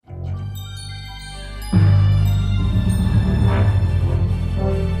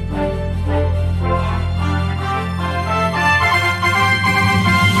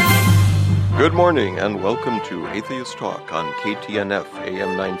Good morning and welcome to Atheist Talk on KTNF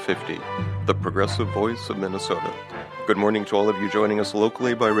AM 950, the progressive voice of Minnesota. Good morning to all of you joining us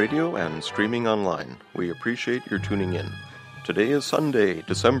locally by radio and streaming online. We appreciate your tuning in. Today is Sunday,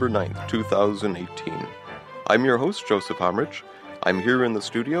 December 9th, 2018. I'm your host, Joseph Homrich. I'm here in the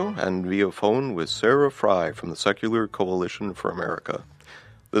studio and via phone with Sarah Fry from the Secular Coalition for America.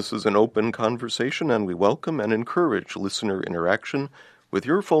 This is an open conversation and we welcome and encourage listener interaction with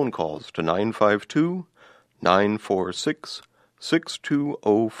your phone calls to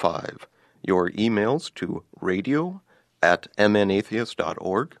 952-946-6205, your emails to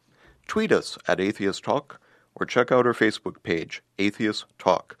radio@mnatheist.org, tweet us at Atheist Talk, or check out our Facebook page, Atheist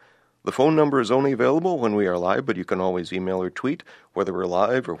Talk. The phone number is only available when we are live, but you can always email or tweet, whether we're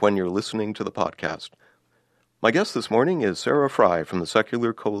live or when you're listening to the podcast. My guest this morning is Sarah Fry from the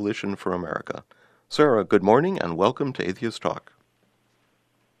Secular Coalition for America. Sarah, good morning and welcome to Atheist Talk.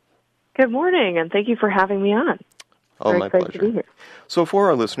 Good morning, and thank you for having me on. Oh, my pleasure. To be here. So for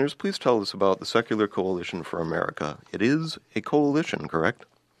our listeners, please tell us about the Secular Coalition for America. It is a coalition, correct?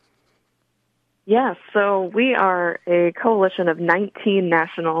 Yes, so we are a coalition of 19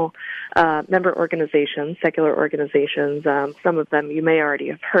 national member organizations, secular organizations. Some of them you may already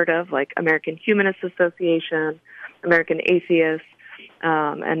have heard of, like American Humanist Association, American Atheists,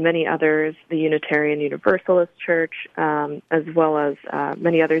 and many others, the Unitarian Universalist Church, as well as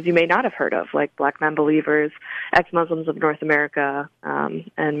many others you may not have heard of, like Black Non-Believers, Ex-Muslims of North America,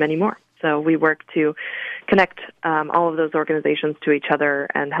 and many more. So we work to connect all of those organizations to each other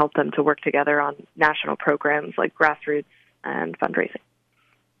and help them to work together on national programs like Grassroots and fundraising.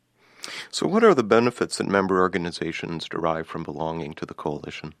 So what are the benefits that member organizations derive from belonging to the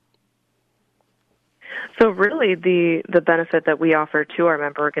coalition? So really the benefit that we offer to our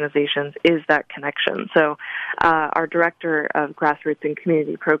member organizations is that connection. So our director of Grassroots and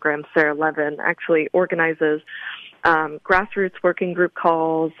Community Programs, Sarah Levin, actually organizes grassroots working group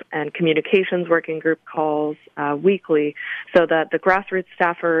calls and communications working group calls weekly so that the grassroots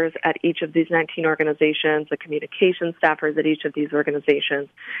staffers at each of these 19 organizations, the communication staffers at each of these organizations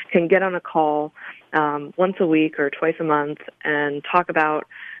can get on a call once a week or twice a month and talk about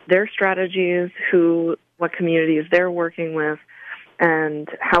their strategies, what communities they're working with, and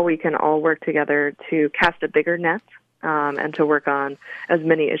how we can all work together to cast a bigger net and to work on as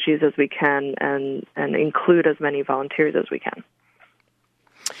many issues as we can and include as many volunteers as we can.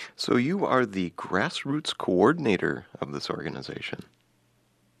 So you are the grassroots coordinator of this organization.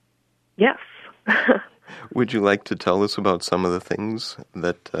 Yes. Would you like to tell us about some of the things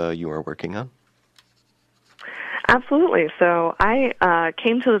that you are working on? Absolutely. So I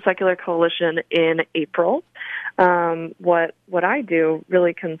came to the Secular Coalition in April. What I do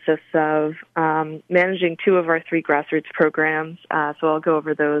really consists of managing two of our three grassroots programs. So I'll go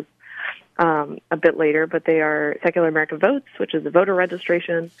over those a bit later, but they are Secular America Votes, which is a voter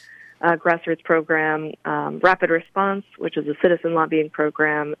registration grassroots program, Rapid Response, which is a citizen lobbying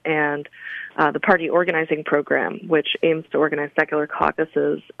program, and the Party Organizing Program, which aims to organize secular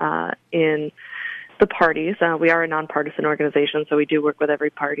caucuses in the parties. We are a nonpartisan organization, so we do work with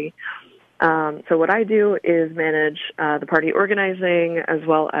every party. So what I do is manage the party organizing as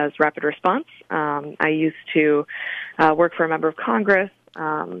well as rapid response. I used to work for a member of Congress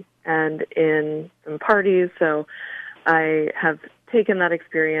and in some parties, so I have taken that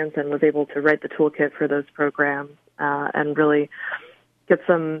experience and was able to write the toolkit for those programs and really get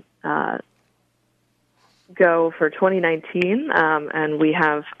some go for 2019, and we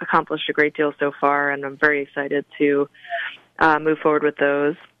have accomplished a great deal so far, and I'm very excited to move forward with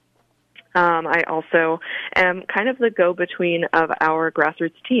those. I also am kind of the go-between of our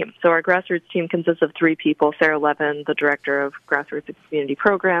grassroots team. So our grassroots team consists of three people: Sarah Levin, the director of Grassroots and Community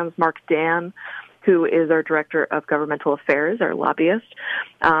Programs; Mark Dan, who is our director of Governmental Affairs, our lobbyist,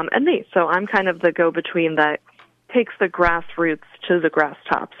 and me. So I'm kind of the go-between that takes the grassroots to the grass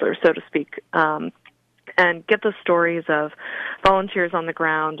tops, or so to speak, and get the stories of volunteers on the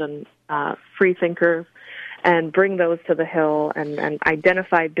ground and free thinkers and bring those to the Hill and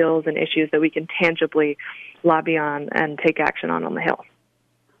identify bills and issues that we can tangibly lobby on and take action on the Hill.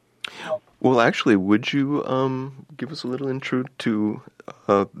 Well, actually, would you give us a little intro to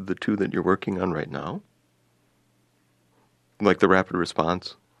the two that you're working on right now? Like the rapid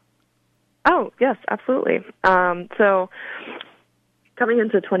response? Oh, yes, absolutely. So coming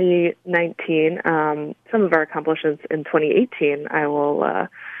into 2019, some of our accomplishments in 2018, I will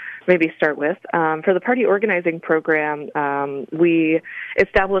maybe start with. For the party organizing program, we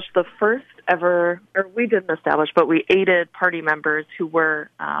established the first ever, or we didn't establish, but we aided party members who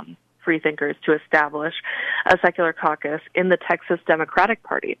were freethinkers to establish a secular caucus in the Texas Democratic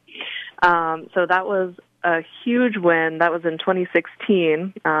Party. So that was a huge win. That was in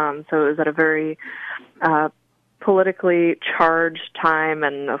 2016. So it was at a very politically charged time,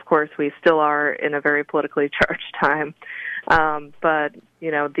 and of course we still are in a very politically charged time. But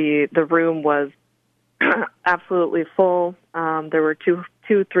the room was absolutely full. There were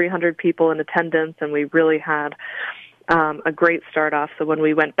 300 people in attendance, and we really had a great start off. So when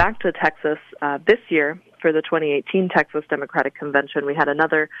we went back to Texas this year for the 2018 Texas Democratic Convention, we had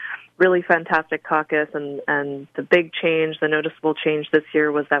another really fantastic caucus, and the big change, the noticeable change this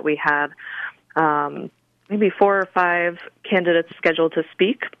year was that we had maybe 4 or 5 candidates scheduled to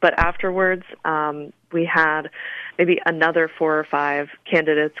speak, but afterwards we had maybe another 4 or 5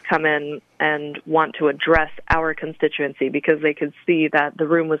 candidates come in and want to address our constituency because they could see that the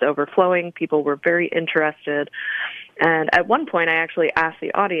room was overflowing. People were very interested. And at one point, I actually asked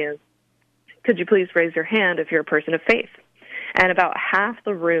the audience, could you please raise your hand if you're a person of faith? And about half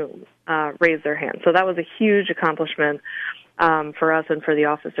the room raised their hand. So that was a huge accomplishment for us and for the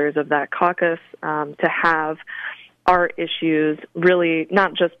officers of that caucus to have our issues really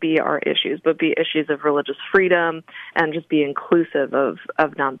not just be our issues, but be issues of religious freedom and just be inclusive of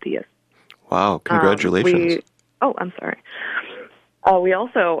non-theists. Wow, congratulations. I'm sorry. We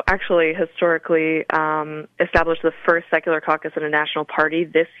also actually historically established the first secular caucus in a national party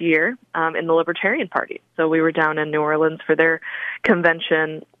this year in the Libertarian Party. So we were down in New Orleans for their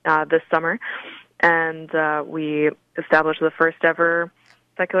convention this summer, and we established the first ever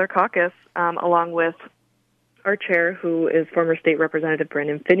secular caucus along with our chair, who is former State Representative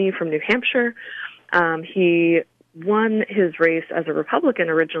Brandon Finney from New Hampshire. He won his race as a Republican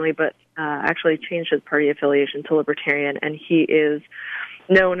originally, but actually changed his party affiliation to Libertarian, and he is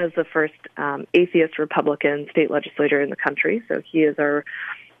known as the first atheist Republican state legislator in the country. So he is our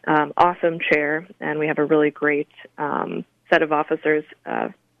awesome chair, and we have a really great set of officers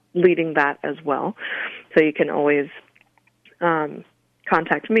leading that as well. So you can always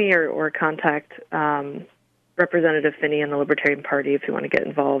contact me or contact Representative Finney and the Libertarian Party if you want to get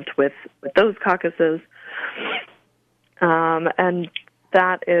involved with those caucuses. And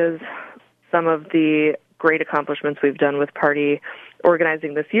that is some of the great accomplishments we've done with party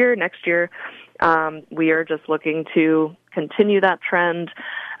organizing this year. Next year, we are just looking to continue that trend,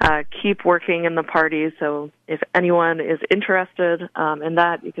 keep working in the party. So if anyone is interested in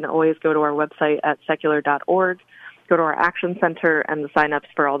that, you can always go to our website at secular.org, go to our Action Center, and the sign-ups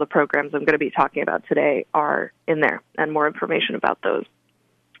for all the programs I'm going to be talking about today are in there, and more information about those.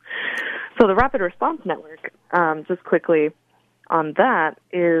 So the Rapid Response Network, just quickly on that,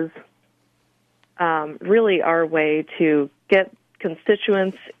 is really our way to get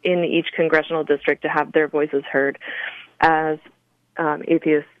constituents in each congressional district to have their voices heard as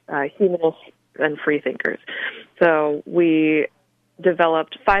atheists, humanists, and freethinkers. So we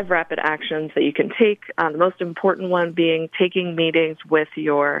developed 5 rapid actions that you can take, the most important one being taking meetings with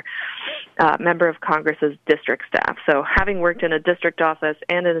your member of Congress's district staff. So having worked in a district office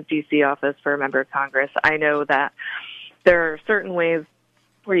and in a D.C. office for a member of Congress, I know that there are certain ways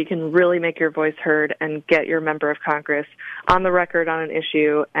where you can really make your voice heard and get your member of Congress on the record on an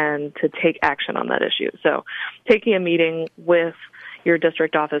issue and to take action on that issue. So taking a meeting with your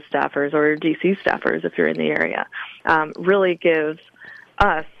district office staffers or your D.C. staffers, if you're in the area, really gives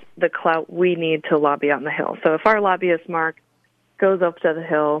us the clout we need to lobby on the Hill. So if our lobbyist, Mark, goes up to the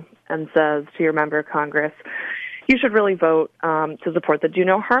Hill and says to your member of Congress, you should really vote to support the Do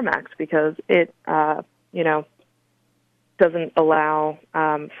No Harm Act because it, doesn't allow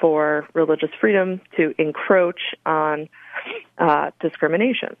for religious freedom to encroach on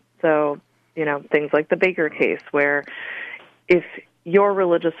discrimination. So, things like the Baker case, where if your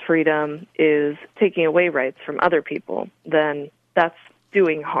religious freedom is taking away rights from other people, then that's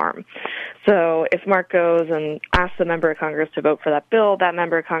doing harm. So if Mark goes and asks a member of Congress to vote for that bill, that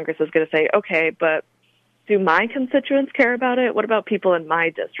member of Congress is going to say, okay, but do my constituents care about it? What about people in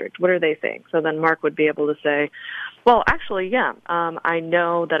my district? What are they saying? So then Mark would be able to say, well, actually, yeah, I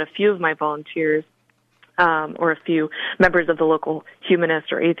know that a few of my volunteers or a few members of the local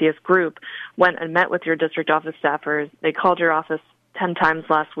humanist or atheist group went and met with your district office staffers. They called your office 10 times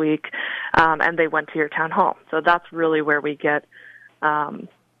last week, and they went to your town hall. So that's really where we get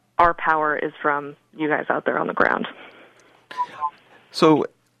our power is from you guys out there on the ground. So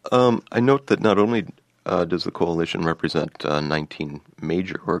I note that not only does the coalition represent 19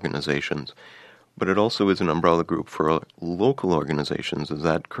 major organizations, but it also is an umbrella group for local organizations. Is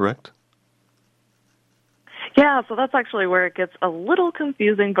that correct? Yeah, so that's actually where it gets a little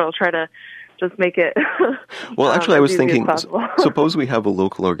confusing, but I'll try just make it Well, actually, I was thinking, suppose we have a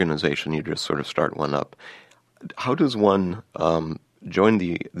local organization, you just sort of start one up. How does one join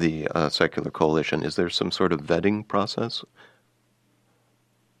the Secular Coalition? Is there some sort of vetting process?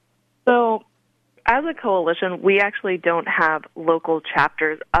 So, as a coalition, we actually don't have local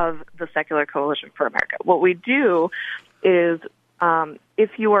chapters of the Secular Coalition for America. What we do is,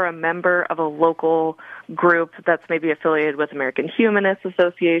 if you are a member of a local group that's maybe affiliated with American Humanist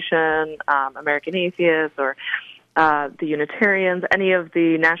Association, American Atheists, or the Unitarians, any of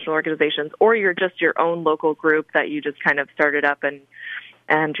the national organizations, or you're just your own local group that you just kind of started up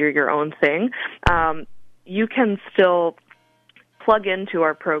and you're your own thing, you can still plug into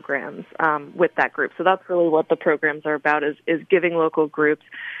our programs with that group. So that's really what the programs are about, is giving local groups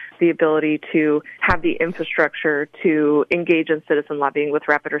the ability to have the infrastructure to engage in citizen lobbying with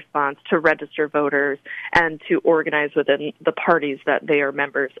rapid response, to register voters, and to organize within the parties that they are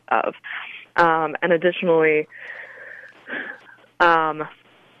members of. And additionally,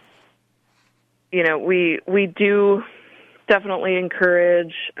 we do definitely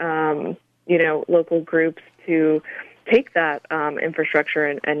encourage, local groups to take that infrastructure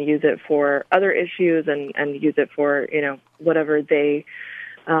and use it for other issues and use it for, whatever they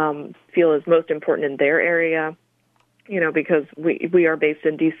feel is most important in their area, because we are based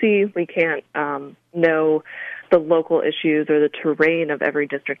in D.C. We can't know the local issues or the terrain of every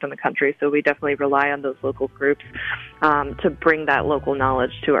district in the country, so we definitely rely on those local groups to bring that local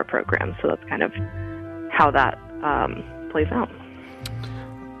knowledge to our program. So that's kind of how that plays out.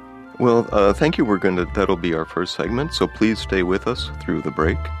 Well, thank you. That'll be our first segment, so please stay with us through the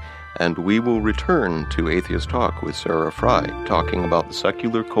break, and we will return to Atheist Talk with Sarah Fry, talking about the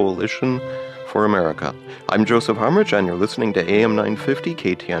Secular Coalition for America. I'm Joseph Hamrich, and you're listening to AM 950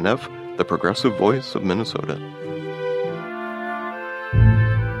 KTNF, the progressive voice of Minnesota.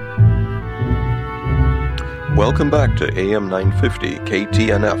 Welcome back to AM 950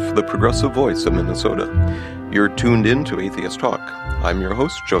 KTNF, the progressive voice of Minnesota. You're tuned in to Atheist Talk. I'm your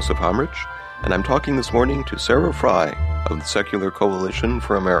host, Joseph Hamrich, and I'm talking this morning to Sarah Fry of the Secular Coalition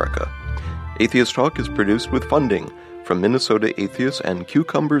for America. Atheist Talk is produced with funding from Minnesota Atheists and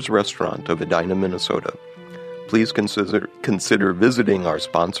Cucumbers Restaurant of Edina, Minnesota. Please consider visiting our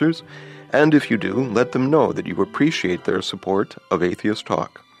sponsors, and if you do, let them know that you appreciate their support of Atheist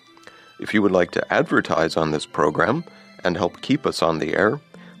Talk. If you would like to advertise on this program and help keep us on the air,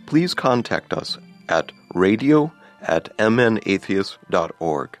 please contact us at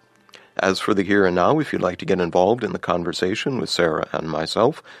radio@mnatheist.org. As for the here and now, if you'd like to get involved in the conversation with Sarah and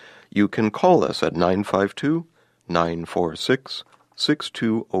myself, you can call us at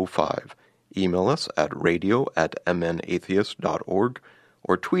 952-946-6205, email us at radio@mnatheist.org,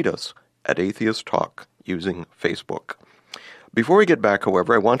 or tweet us at Atheist Talk using Facebook. Before we get back,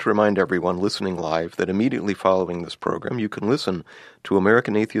 however, I want to remind everyone listening live that immediately following this program, you can listen to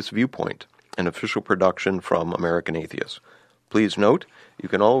American Atheist Viewpoint, an official production from American Atheists. Please note, you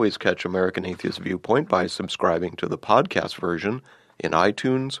can always catch American Atheist Viewpoint by subscribing to the podcast version in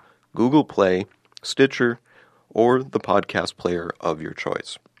iTunes, Google Play, Stitcher, or the podcast player of your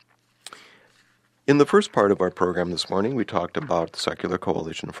choice. In the first part of our program this morning, we talked about the Secular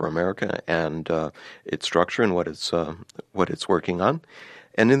Coalition for America and its structure and what it's working on.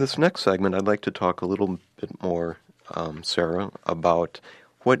 And in this next segment, I'd like to talk a little bit more, Sarah, about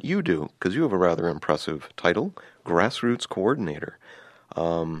what you do, because you have a rather impressive title, Grassroots Coordinator.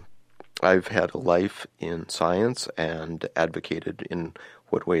 I've had a life in science and advocated in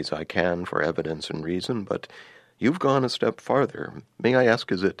what ways I can for evidence and reason, but you've gone a step farther. May I ask,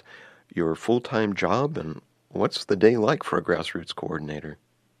 is it your full-time job, and what's the day like for a Grassroots Coordinator?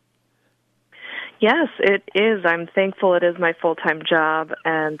 Yes, it is. I'm thankful it is my full-time job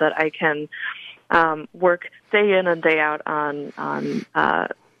and that I can work day in and day out on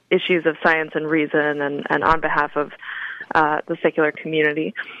issues of science and reason and on behalf of the secular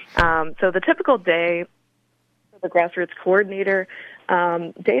community. So the typical day for the Grassroots Coordinator,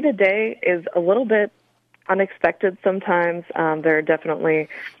 day-to-day is a little bit unexpected sometimes. There are definitely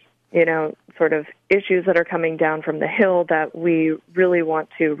sort of issues that are coming down from the Hill that we really want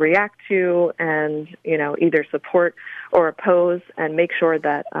to react to and, either support or oppose and make sure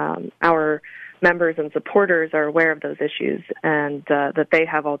that our members and supporters are aware of those issues and that they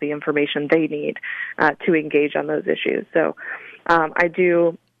have all the information they need to engage on those issues. So I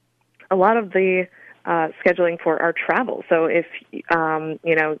do a lot of the scheduling for our travel. So if,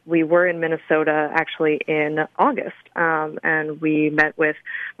 we were in Minnesota actually in August, and we met with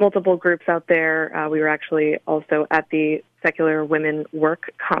multiple groups out there. We were actually also at the Secular Women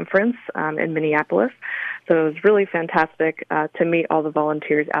Work Conference in Minneapolis. So it was really fantastic to meet all the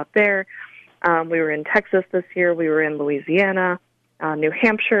volunteers out there. We were in Texas this year. We were in Louisiana, New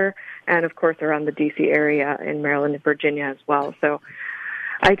Hampshire, and, of course, around the D.C. area in Maryland and Virginia as well. So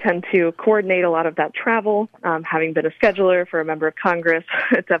I tend to coordinate a lot of that travel. Having been a scheduler for a member of Congress,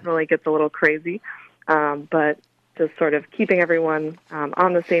 it definitely gets a little crazy. But just sort of keeping everyone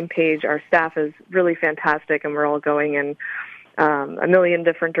on the same page. Our staff is really fantastic, and we're all going in a million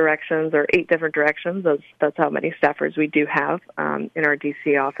different directions, or 8 different directions. That's how many staffers we do have in our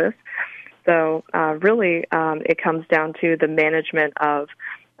D.C. office. So really, it comes down to the management of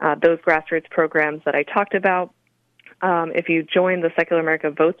those grassroots programs that I talked about. If you join the Secular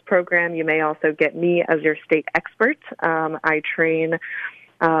America Votes program, you may also get me as your state expert. I train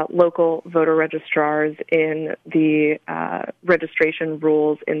local voter registrars in the registration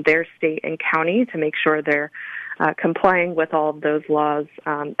rules in their state and county to make sure they're complying with all of those laws,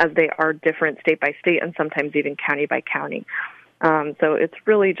 as they are different state by state and sometimes even county by county. So it's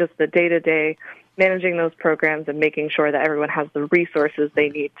really just the day-to-day managing those programs and making sure that everyone has the resources they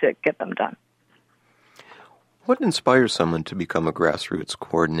need to get them done. What inspires someone to become a grassroots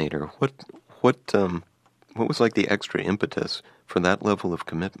coordinator? What was like the extra impetus for that level of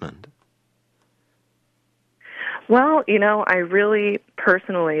commitment? Well, I really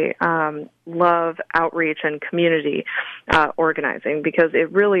personally love outreach and community organizing, because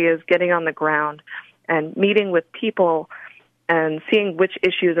it really is getting on the ground and meeting with people and seeing which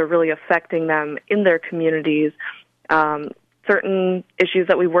issues are really affecting them in their communities. Certain issues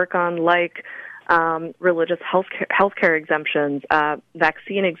that we work on, like religious healthcare exemptions,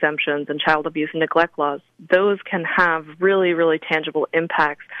 vaccine exemptions, and child abuse and neglect laws, those can have really, really tangible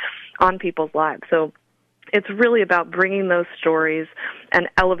impacts on people's lives. So it's really about bringing those stories and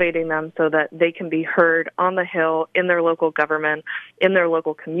elevating them so that they can be heard on the Hill, in their local government, in their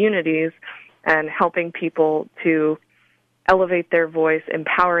local communities, and helping people to elevate their voice,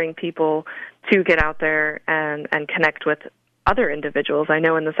 empowering people to get out there and connect with other individuals. I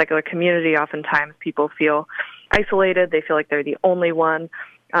know in the secular community, oftentimes people feel isolated. They feel like they're the only one.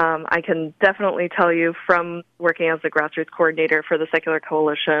 I can definitely tell you from working as the grassroots coordinator for the Secular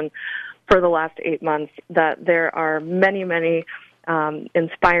Coalition for the last 8 months that there are many, many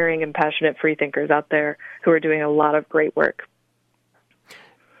inspiring and passionate freethinkers out there who are doing a lot of great work.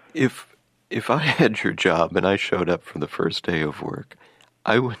 If I had your job and I showed up for the first day of work,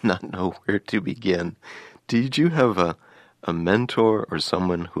 I would not know where to begin. Did you have a mentor or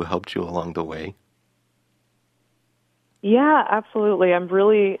someone who helped you along the way? Yeah, absolutely. I'm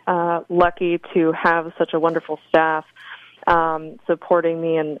really lucky to have such a wonderful staff supporting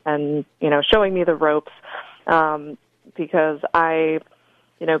me and showing me the ropes, because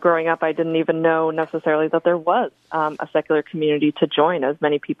growing up, I didn't even know necessarily that there was a secular community to join, as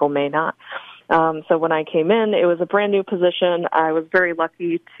many people may not. So when I came in, it was a brand new position. I was very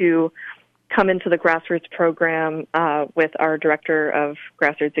lucky to come into the Grassroots program with our Director of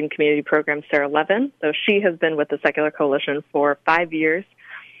Grassroots and Community Programs, Sarah Levin. So she has been with the Secular Coalition for 5 years,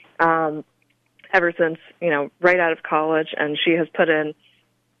 ever since, right out of college, and she has put in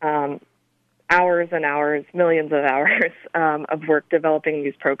hours and hours, millions of hours of work developing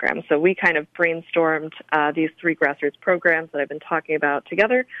these programs. So we kind of brainstormed these 3 grassroots programs that I've been talking about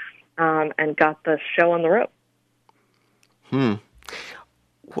together and got the show on the road.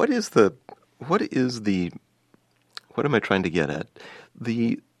 What am I trying to get at?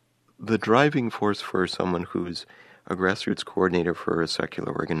 The driving force for someone who's a grassroots coordinator for a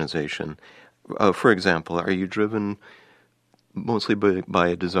secular organization. For example, are you driven mostly by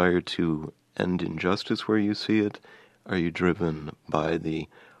a desire to end injustice where you see it? Are you driven by the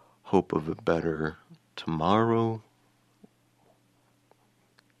hope of a better tomorrow?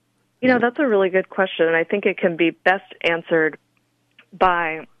 That's a really good question, and I think it can be best answered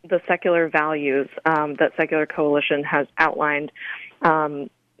by the secular values that Secular Coalition has outlined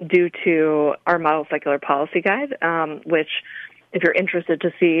due to our Model Secular Policy Guide, which, if you're interested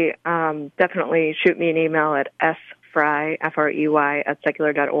to see, definitely shoot me an email at sfrey, F-R-E-Y,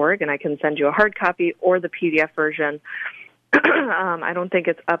 @secular.org, and I can send you a hard copy or the PDF version. I don't think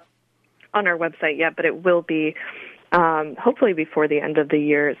it's up on our website yet, but it will be hopefully before the end of the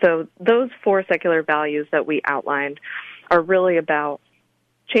year. So those 4 secular values that we outlined are really about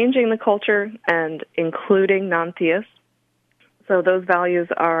changing the culture and including non-theists. So those values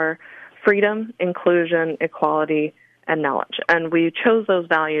are freedom, inclusion, equality, and knowledge. And we chose those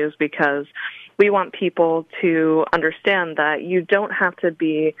values because we want people to understand that you don't have to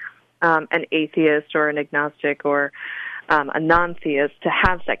be an atheist or an agnostic or a non-theist to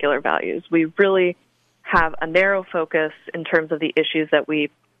have secular values. We really have a narrow focus in terms of the issues that we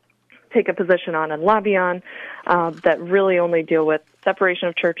take a position on and lobby on that really only deal with separation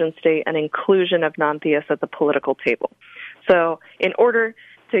of church and state and inclusion of non-theists at the political table. So in order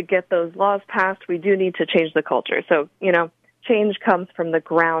to get those laws passed, we do need to change the culture. So, change comes from the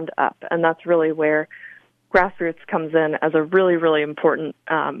ground up, and that's really where Grassroots comes in as a really, really important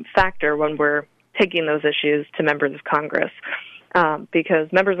factor when we're taking those issues to members of Congress,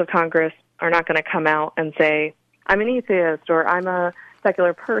 because members of Congress are not going to come out and say, I'm an atheist or I'm a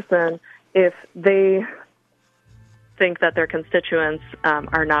secular person if they think that their constituents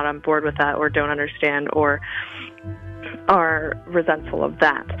are not on board with that or don't understand or are resentful of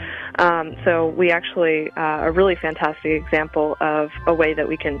that. So we actually, a really fantastic example of a way that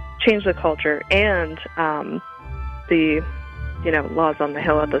we can change the culture and the laws on the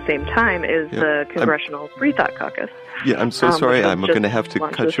Hill at the same time is the Congressional Free Thought Caucus. Yeah, I'm so sorry. I'm going to have to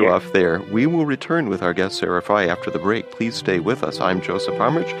cut you off there. We will return with our guest, Sarah Fry, after the break. Please stay with us. I'm Joseph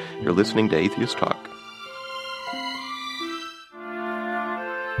Harmrich. You're listening to Atheist Talk.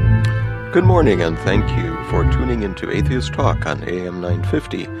 Good morning, and thank you for tuning into Atheist Talk on AM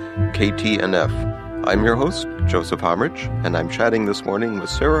 950, KTNF. I'm your host, Joseph Harmrich, and I'm chatting this morning with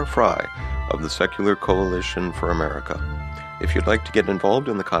Sarah Fry of the Secular Coalition for America. If you'd like to get involved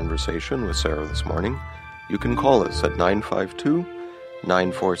in the conversation with Sarah this morning, you can call us at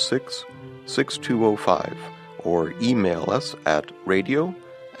 952-946-6205 or email us at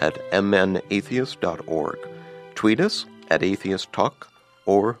radio@mnatheist.org. Tweet us at Atheist Talk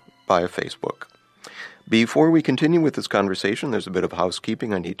or via Facebook. Before we continue with this conversation, there's a bit of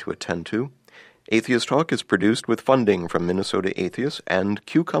housekeeping I need to attend to. Atheist Talk is produced with funding from Minnesota Atheists and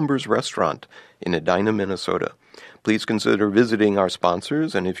Cucumbers Restaurant in Edina, Minnesota. Please consider visiting our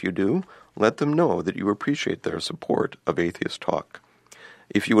sponsors, and if you do, let them know that you appreciate their support of Atheist Talk.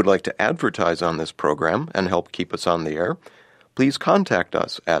 If you would like to advertise on this program and help keep us on the air, please contact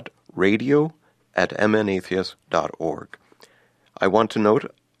us at radio@mnatheist.org. I want to note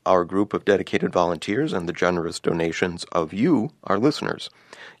our group of dedicated volunteers and the generous donations of you, our listeners.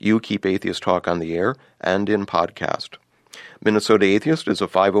 You keep Atheist Talk on the air and in podcast. Minnesota Atheist is a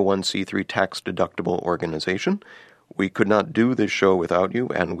 501c3 tax-deductible organization. We could not do this show without you,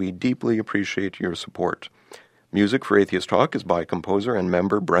 and we deeply appreciate your support. Music for Atheist Talk is by composer and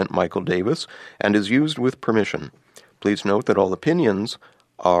member Brent Michael Davis and is used with permission. Please note that all opinions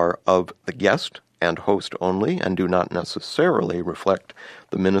are of the guest and host only and do not necessarily reflect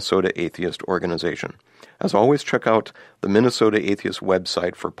the Minnesota Atheist organization. As always, check out the Minnesota Atheist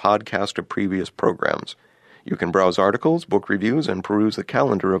website for podcasts of previous programs. You can browse articles, book reviews, and peruse the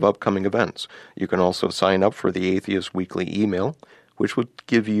calendar of upcoming events. You can also sign up for the Atheist Weekly email, which will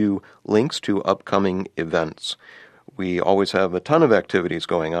give you links to upcoming events. We always have a ton of activities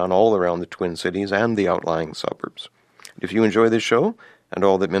going on all around the Twin Cities and the outlying suburbs. If you enjoy this show and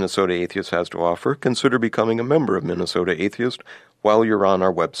all that Minnesota Atheist has to offer, consider becoming a member of Minnesota Atheist while you're on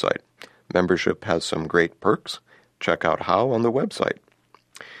our website. Membership has some great perks. Check out how on the website.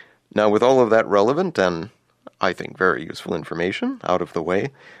 Now, with all of that relevant and, I think, very useful information out of the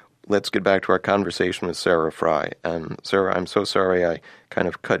way, let's get back to our conversation with Sarah Fry. And Sarah, I'm so sorry I kind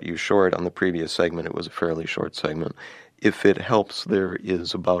of cut you short on the previous segment. It was a fairly short segment. If it helps, there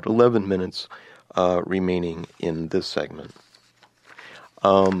is about 11 minutes remaining in this segment.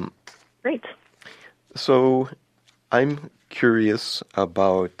 Great. So I'm curious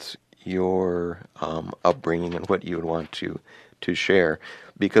about your upbringing and what you would want to share,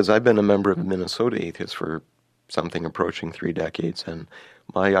 because I've been a member of Minnesota Atheists for something approaching 3 decades, and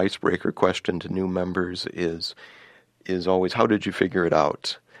my icebreaker question to new members is always, how did you figure it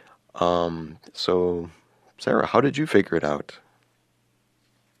out? So, Sarah, how did you figure it out?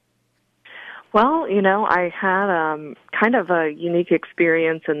 Well, I had kind of a unique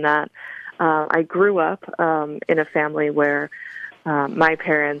experience in that I grew up in a family where my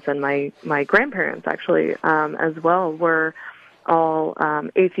parents and my grandparents actually as well were all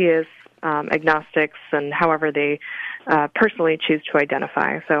atheists, agnostics, and however they personally choose to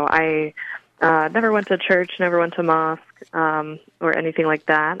identify. So I never went to church, never went to mosque, or anything like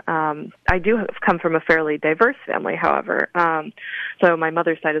that. I do come from a fairly diverse family, however. So my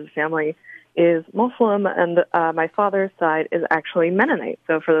mother's side of the family is Muslim, and my father's side is actually Mennonite.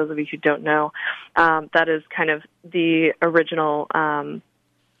 So for those of you who don't know, that is kind of the original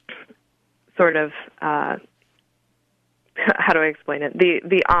sort of, how do I explain it?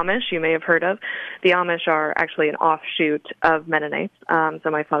 The Amish, you may have heard of. The Amish are actually an offshoot of Mennonites.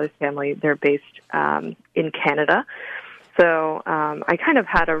 So my father's family, they're based in Canada. So I kind of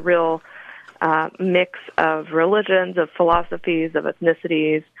had a real mix of religions, of philosophies, of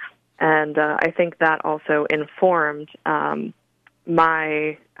ethnicities, and I think that also informed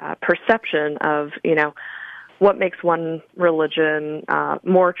my perception of, what makes one religion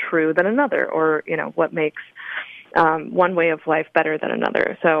more true than another, or what makes one way of life better than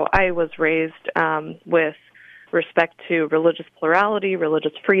another. So I was raised with respect to religious plurality,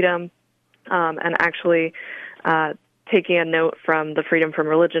 religious freedom, and actually taking a note from the Freedom from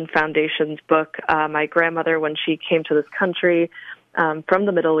Religion Foundation's book. My grandmother, when she came to this country from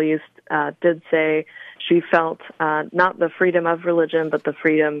the Middle East, did say she felt not the freedom of religion, but the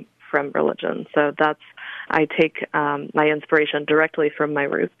freedom from religion. So I take my inspiration directly from my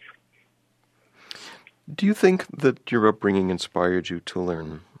roots. Do you think that your upbringing inspired you to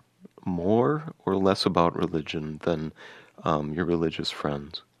learn more or less about religion than your religious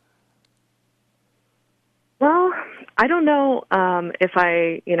friends? Well, I don't know if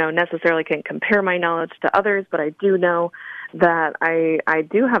I, necessarily can compare my knowledge to others, but I do know that I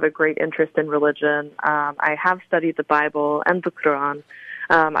do have a great interest in religion. I have studied the Bible and the Quran.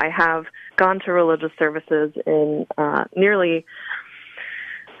 I have gone to religious services in nearly,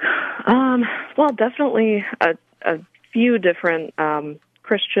 definitely a few different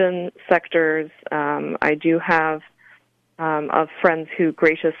Christian sectors. I do have of friends who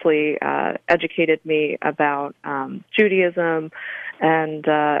graciously educated me about Judaism, and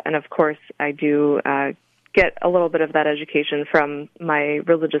of course I do get a little bit of that education from my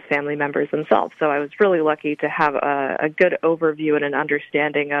religious family members themselves. So I was really lucky to have a good overview and an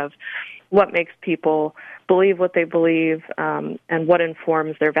understanding of what makes people believe what they believe, and what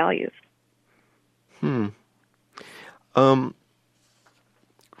informs their values. From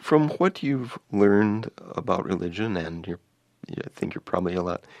what you've learned about religion, and I think you're probably a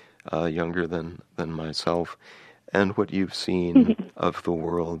lot younger than myself, and what you've seen of the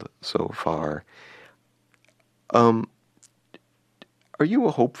world so far, are you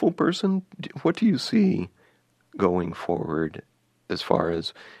a hopeful person? What do you see going forward as far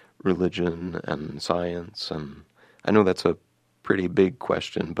as religion and science? And I know that's a pretty big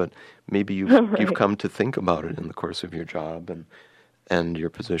question, but maybe you've come to think about it in the course of your job and your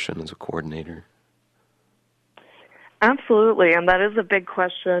position as a coordinator. Absolutely, and that is a big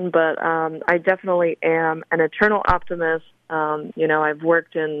question, but I definitely am an eternal optimist. I've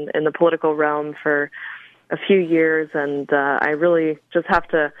worked in the political realm for a few years, and I really just have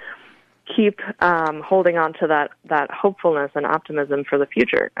to keep holding on to that hopefulness and optimism for the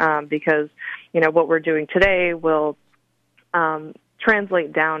future, because what we're doing today will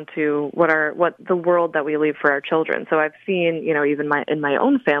translate down to what the world that we leave for our children. So I've seen, even in my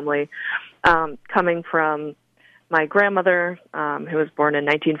own family, coming from my grandmother, who was born in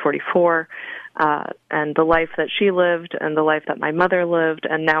 1944, and the life that she lived and the life that my mother lived,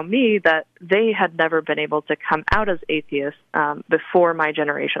 and now me, that they had never been able to come out as atheists before my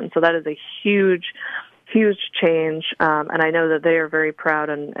generation. So that is a huge, huge change, and I know that they are very proud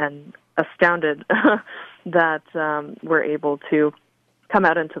and astounded that we're able to come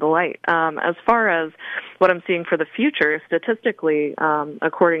out into the light. As far as what I'm seeing for the future, statistically,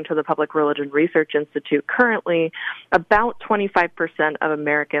 according to the Public Religion Research Institute, currently about 25% of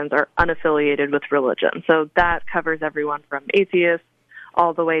Americans are unaffiliated with religion. So that covers everyone from atheists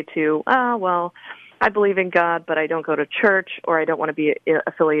all the way to, I believe in God, but I don't go to church, or I don't want to be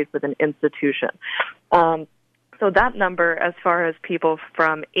affiliated with an institution. So that number, as far as people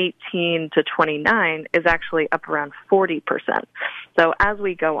from 18 to 29, is actually up around 40%. So as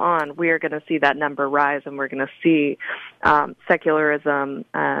we go on, we are going to see that number rise, and we're going to see secularism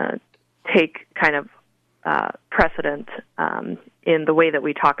take kind of precedent in the way that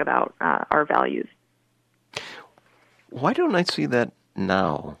we talk about our values. Why don't I see that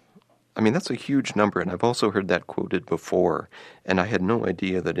now? I mean, that's a huge number, and I've also heard that quoted before, and I had no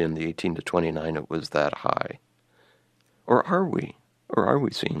idea that in the 18 to 29 it was that high. Or are we? Or are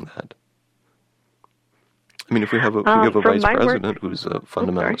we seeing that? I mean, if we have a vice president who's a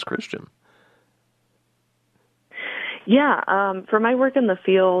fundamentalist Christian. Yeah, for my work in the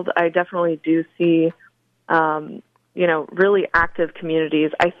field, I definitely do see, really active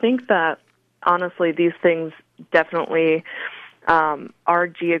communities. I think that, honestly, these things definitely are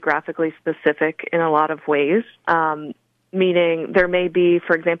geographically specific in a lot of ways. Meaning there may be,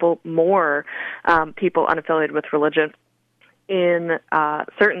 for example, more people unaffiliated with religion in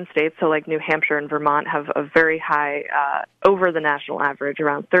certain states, so like New Hampshire and Vermont have a very high, over the national average,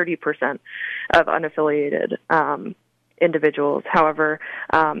 around 30% of unaffiliated individuals. However,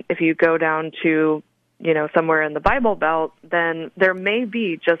 if you go down to, somewhere in the Bible Belt, then there may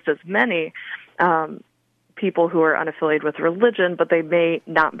be just as many people who are unaffiliated with religion, but they may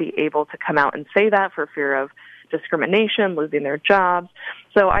not be able to come out and say that for fear of discrimination, losing their jobs.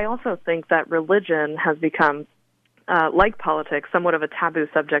 So I also think that religion has become like politics, somewhat of a taboo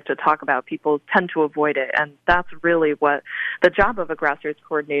subject to talk about. People tend to avoid it, and that's really what the job of a grassroots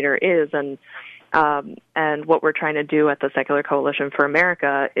coordinator is. And what we're trying to do at the Secular Coalition for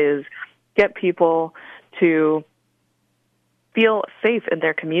America is get people to feel safe in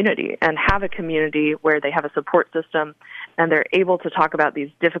their community and have a community where they have a support system and they're able to talk about these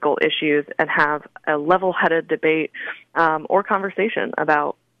difficult issues and have a level-headed debate or conversation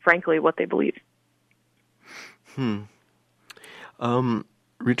about, frankly, what they believe.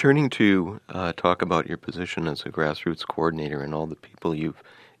 Returning to talk about your position as a grassroots coordinator and all the people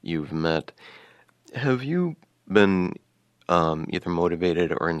you've met, have you been either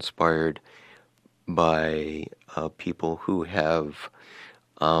motivated or inspired by people who have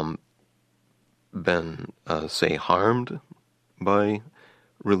been, say, harmed by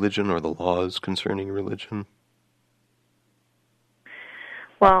religion or the laws concerning religion?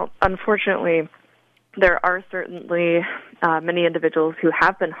 Well, unfortunately, there are certainly many individuals who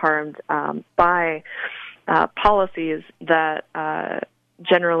have been harmed by policies that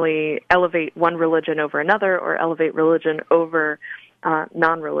generally elevate one religion over another or elevate religion over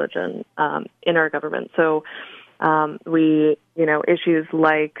non-religion in our government. So issues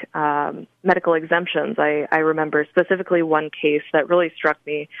like medical exemptions. I remember specifically one case that really struck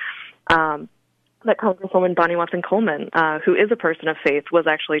me, that Congresswoman Bonnie Watson-Coleman, who is a person of faith, was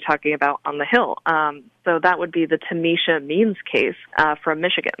actually talking about on the Hill. So that would be the Tamisha Means case from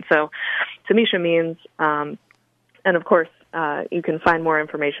Michigan. So Tamisha Means, and of course, you can find more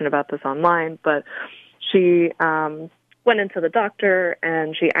information about this online, but she went into the doctor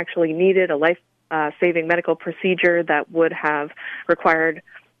and she actually needed a life-saving medical procedure that would have required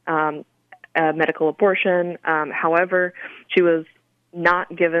a medical abortion. However, she was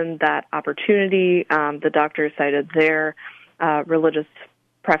not given that opportunity. The doctor cited their religious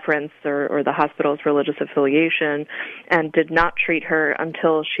preference or the hospital's religious affiliation and did not treat her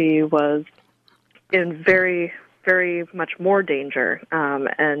until she was in very, very much more danger.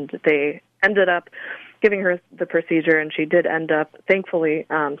 And they ended up giving her the procedure, and she did end up, thankfully,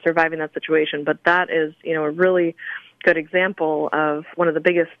 surviving that situation. But that is, a really good example of one of the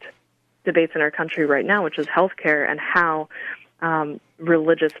biggest debates in our country right now, which is healthcare and how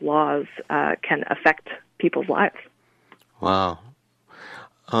religious laws can affect people's lives. Wow.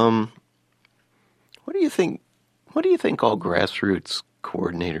 What do you think all grassroots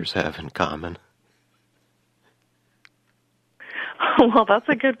coordinators have in common? Well, that's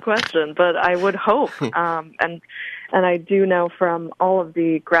a good question, but I would hope, and I do know from all of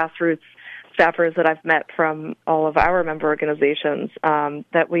the grassroots staffers that I've met from all of our member organizations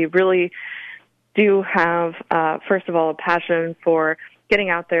that we really do have, first of all, a passion for getting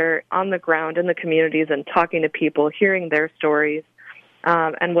out there on the ground in the communities and talking to people, hearing their stories.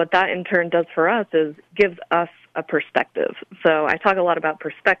 And what that in turn does for us is gives us a perspective. So I talk a lot about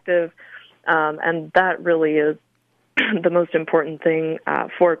perspective, and that really is the most important thing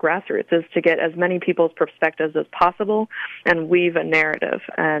for grassroots, is to get as many people's perspectives as possible and weave a narrative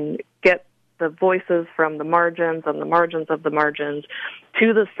and get the voices from the margins and the margins of the margins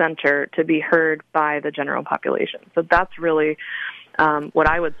to the center to be heard by the general population. So that's really what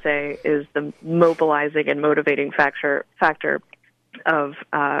I would say is the mobilizing and motivating factor of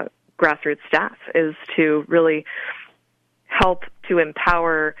grassroots staff, is to really help to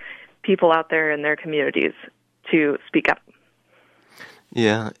empower people out there in their communities to speak up.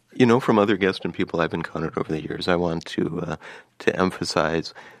 Yeah, from other guests and people I've encountered over the years, I want to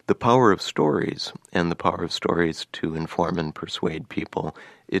emphasize the power of stories and the power of stories to inform and persuade people.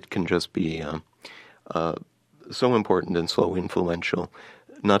 It can just be so important and so influential,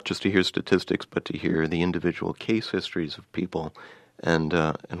 not just to hear statistics, but to hear the individual case histories of people and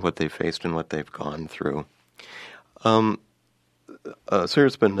what they've faced and what they've gone through. Sarah,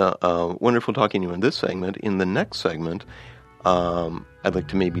 it's been wonderful talking to you in this segment. In the next segment, I'd like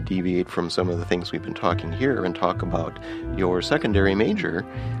to maybe deviate from some of the things we've been talking here and talk about your secondary major.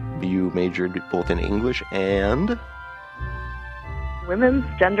 You majored both in English and Women's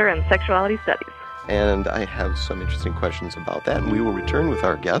Gender and Sexuality Studies. And I have some interesting questions about that, and we will return with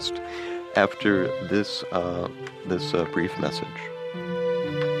our guest after this brief message.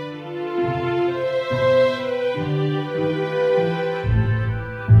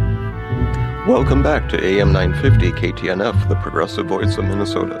 Welcome back to AM 950 KTNF, the progressive voice of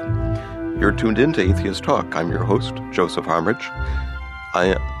Minnesota. You're tuned in to Atheist Talk. I'm your host, Joseph Harmrich.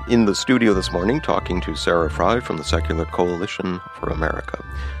 I am in the studio this morning talking to Sarah Fry from the Secular Coalition for America.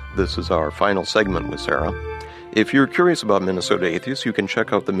 This is our final segment with Sarah. If you're curious about Minnesota Atheists, you can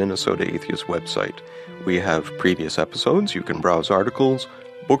check out the Minnesota Atheist website. We have previous episodes. You can browse articles,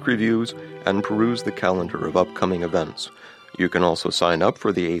 book reviews, and peruse the calendar of upcoming events. You can also sign up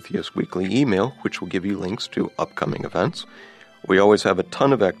for the Atheist Weekly email, which will give you links to upcoming events. We always have a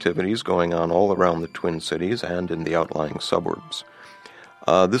ton of activities going on all around the Twin Cities and in the outlying suburbs.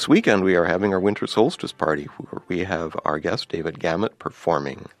 This weekend we are having our winter solstice party, where we have our guest David Gamet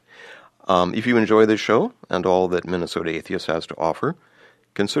performing. If you enjoy this show and all that Minnesota Atheist has to offer,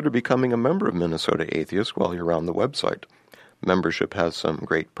 consider becoming a member of Minnesota Atheist while you're on the website. Membership has some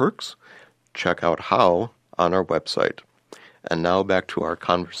great perks. Check out how on our website. And now back to our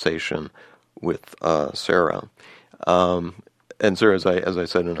conversation with Sarah. And Sarah, as I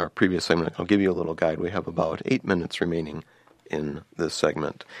said in our previous segment, I'll give you a little guide. We have about 8 minutes remaining in this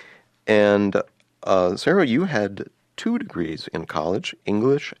segment. And Sarah, you had 2 degrees in college,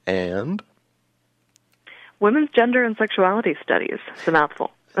 English and? Women's Gender and Sexuality Studies. It's a mouthful.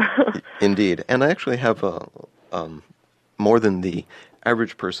 Indeed. And I actually have more than the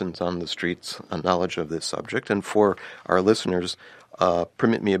average person's on the streets knowledge of this subject. And for our listeners,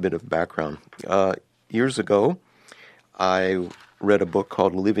 permit me a bit of background. Years ago, I read a book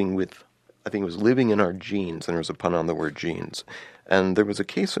called Living in Our Genes, and there was a pun on the word genes. And there was a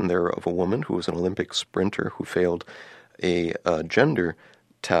case in there of a woman who was an Olympic sprinter who failed a gender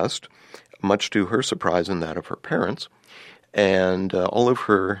test, much to her surprise and that of her parents. And all of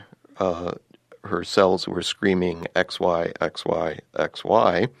her cells were screaming XY, XY,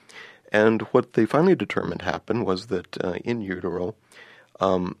 XY. And what they finally determined happened was that in utero,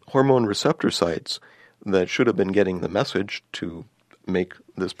 hormone receptor sites that should have been getting the message to make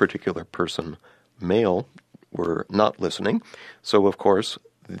this particular person male were not listening. So, of course,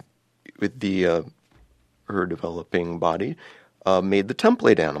 with her developing body made the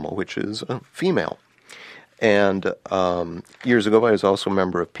template animal, which is a female. And years ago, I was also a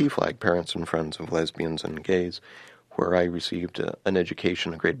member of PFLAG, Parents and Friends of Lesbians and Gays, where I received an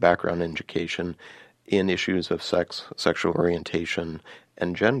education, a great background education in issues of sex, sexual orientation,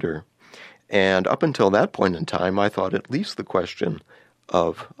 and gender. And up until that point in time, I thought at least the question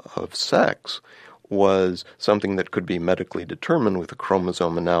of sex was something that could be medically determined with a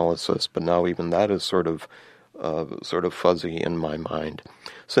chromosome analysis, but now even that is sort of fuzzy in my mind.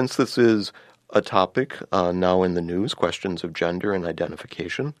 Since this is a topic now in the news, questions of gender and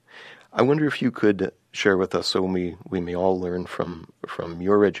identification, I wonder if you could share with us, so we may all learn from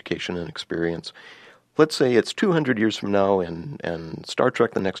your education and experience. Let's say it's 200 years from now and Star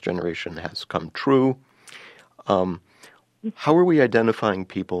Trek: The Next Generation has come true. How are we identifying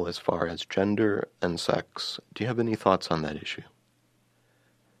people as far as gender and sex? Do you have any thoughts on that issue?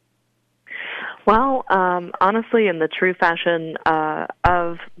 Well, honestly, in the true fashion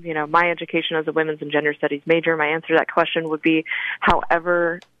of, my education as a women's and gender studies major, my answer to that question would be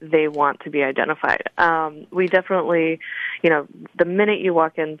however they want to be identified. We definitely, the minute you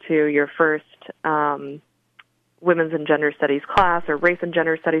walk into your first women's and gender studies class or race and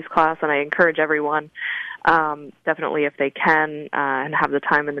gender studies class, and I encourage everyone, definitely if they can and have the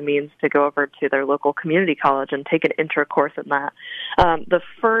time and the means to go over to their local community college and take an intro course in that. The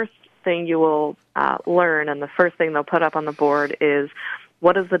first thing you will learn and the first thing they'll put up on the board is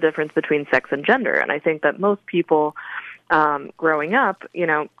what is the difference between sex and gender. And I think that most people growing up,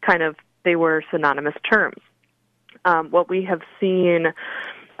 they were synonymous terms. What we have seen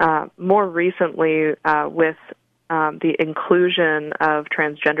more recently with the inclusion of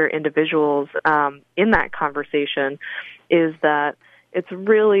transgender individuals in that conversation is that it's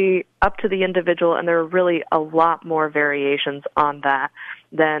really up to the individual, and there are really a lot more variations on that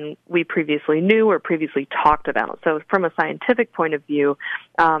than we previously knew or previously talked about. So from a scientific point of view,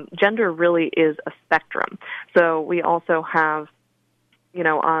 gender really is a spectrum. So we also have,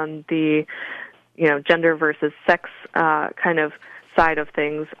 on the, gender versus sex kind of side of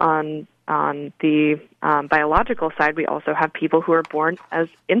things, on the biological side, we also have people who are born as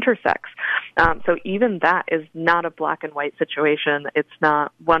intersex. So even that is not a black and white situation. It's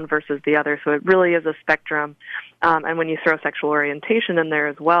not one versus the other. So it really is a spectrum. And when you throw sexual orientation in there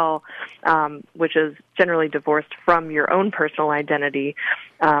as well, which is generally divorced from your own personal identity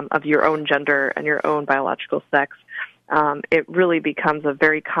of your own gender and your own biological sex, it really becomes a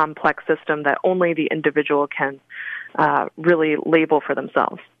very complex system that only the individual can really label for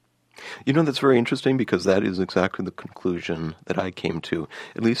themselves. That's very interesting because that is exactly the conclusion that I came to,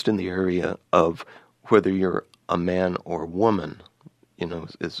 at least in the area of whether you're a man or woman,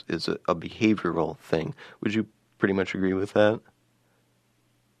 is a behavioral thing. Would you pretty much agree with that?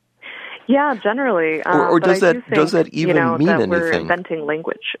 Yeah, generally. Or does that even mean that anything? We're inventing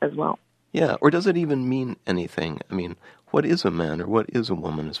language as well. Yeah, or does it even mean anything? I mean, what is a man or what is a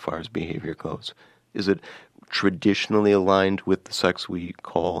woman as far as behavior goes? traditionally aligned with the sex we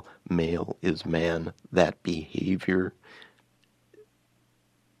call male is man, that behavior?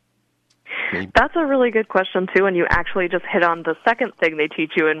 Maybe. That's a really good question, too, and you actually just hit on the second thing they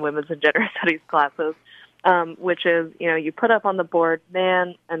teach you in women's and gender studies classes, which is, you put up on the board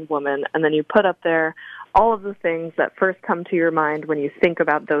man and woman, and then you put up there all of the things that first come to your mind when you think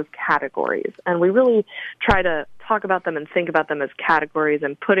about those categories. And we really try to talk about them and think about them as categories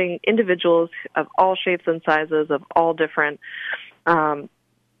and putting individuals of all shapes and sizes, of all different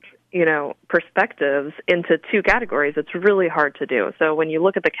perspectives into two categories. It's really hard to do. So when you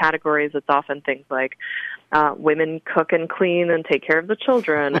look at the categories, it's often things like women cook and clean and take care of the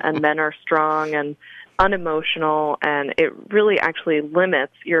children, and men are strong and unemotional, and it really actually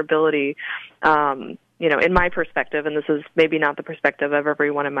limits your ability, in my perspective, and this is maybe not the perspective of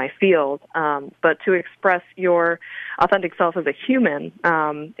everyone in my field, but to express your authentic self as a human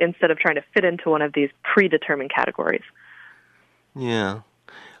instead of trying to fit into one of these predetermined categories. Yeah.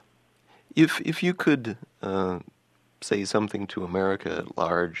 If you could say something to America at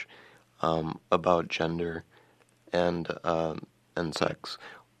large about gender and sex,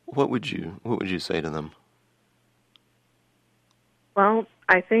 what would you say to them? Well,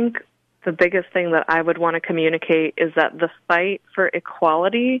 I think the biggest thing that I would want to communicate is that the fight for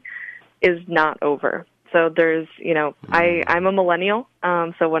equality is not over. So there's, I'm a millennial,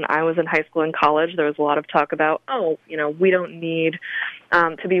 so when I was in high school and college, there was a lot of talk about, we don't need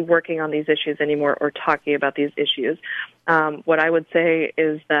to be working on these issues anymore or talking about these issues. What I would say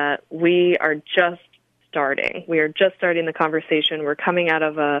is that we are just starting. We are just starting the conversation. We're coming out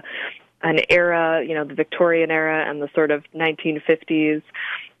of an era, the Victorian era and the sort of 1950s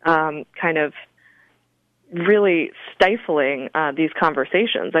kind of really stifling these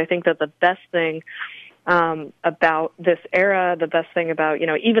conversations. I think that the best thing about this era, the best thing about,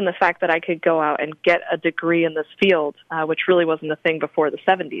 even the fact that I could go out and get a degree in this field, which really wasn't a thing before the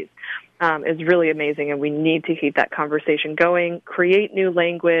 70s, is really amazing, and we need to keep that conversation going, create new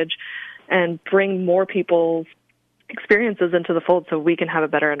language, and bring more people's experiences into the fold so we can have a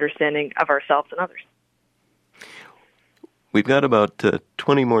better understanding of ourselves and others. We've got about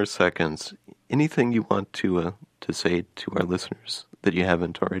 20 more seconds. Anything you want to say to our listeners that you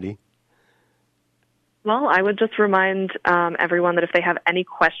haven't already? Well, I would just remind everyone that if they have any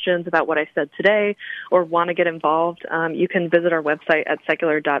questions about what I said today or want to get involved, you can visit our website at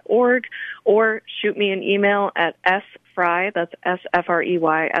secular.org or shoot me an email at sfrey, that's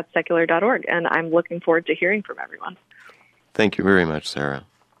S-F-R-E-Y, at secular.org. And I'm looking forward to hearing from everyone. Thank you very much, Sarah.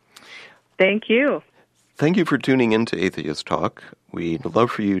 Thank you. Thank you for tuning in to Atheist Talk. We'd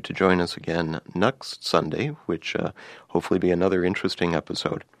love for you to join us again next Sunday, which hopefully be another interesting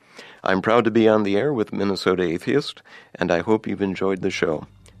episode. I'm proud to be on the air with Minnesota Atheist, and I hope you've enjoyed the show.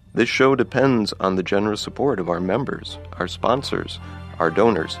 This show depends on the generous support of our members, our sponsors, our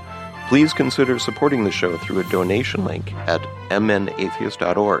donors. Please consider supporting the show through a donation link at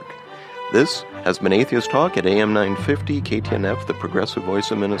mnatheist.org. This has been Atheist Talk at AM 950 KTNF, the progressive voice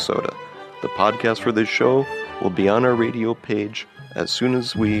of Minnesota. The podcast for this show will be on our radio page as soon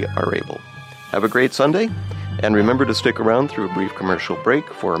as we are able. Have a great Sunday, and remember to stick around through a brief commercial break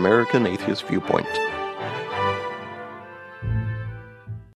for American Atheist Viewpoint.